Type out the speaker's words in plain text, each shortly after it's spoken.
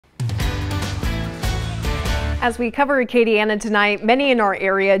As we cover Acadiana tonight, many in our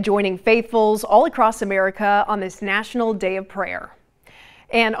area joining faithfuls all across America on this National Day of Prayer.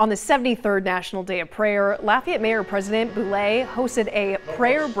 And on the 73rd National Day of Prayer, Lafayette Mayor President Boulay hosted a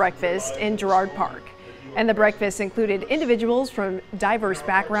prayer breakfast in Girard Park. And the breakfast included individuals from diverse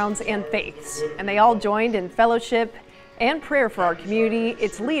backgrounds and faiths, and they all joined in fellowship and prayer for our community,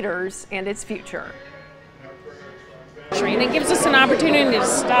 its leaders, and its future. And it gives us an opportunity to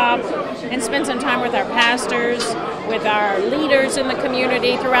stop and spend some time with our pastors, with our leaders in the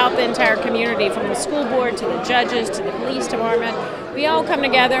community, throughout the entire community, from the school board to the judges to the police department. We all come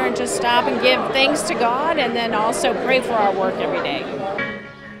together and just stop and give thanks to God, and then also pray for our work every day.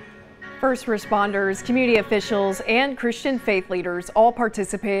 First responders, community officials, and Christian faith leaders all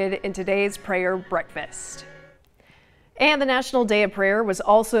participated in today's prayer breakfast. And the National Day of Prayer was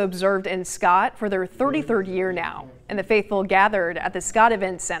also observed in Scott for their 33rd year now, and the faithful gathered at the Scott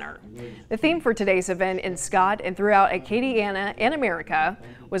Event Center. The theme for today's event in Scott and throughout Acadiana and America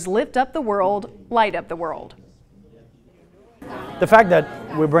was Lift Up the World, Light Up the World. The fact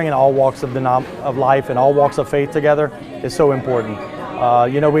that we're bringing all walks of life and all walks of faith together is so important.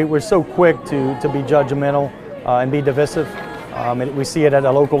 We're so quick to be judgmental and be divisive. We see it at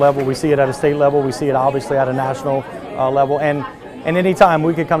a local level, we see it at a state level, we see it obviously at a national level, and anytime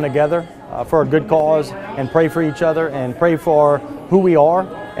we can come together for a good cause and pray for each other and pray for who we are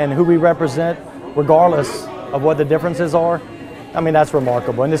and who we represent, regardless of what the differences are, I mean, that's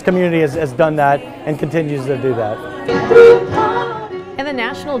remarkable. And this community has done that and continues to do that. And the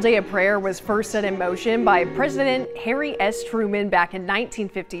National Day of Prayer was first set in motion by President Harry S. Truman back in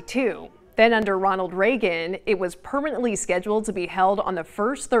 1952. Then under Ronald Reagan, it was permanently scheduled to be held on the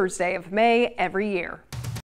first Thursday of May every year.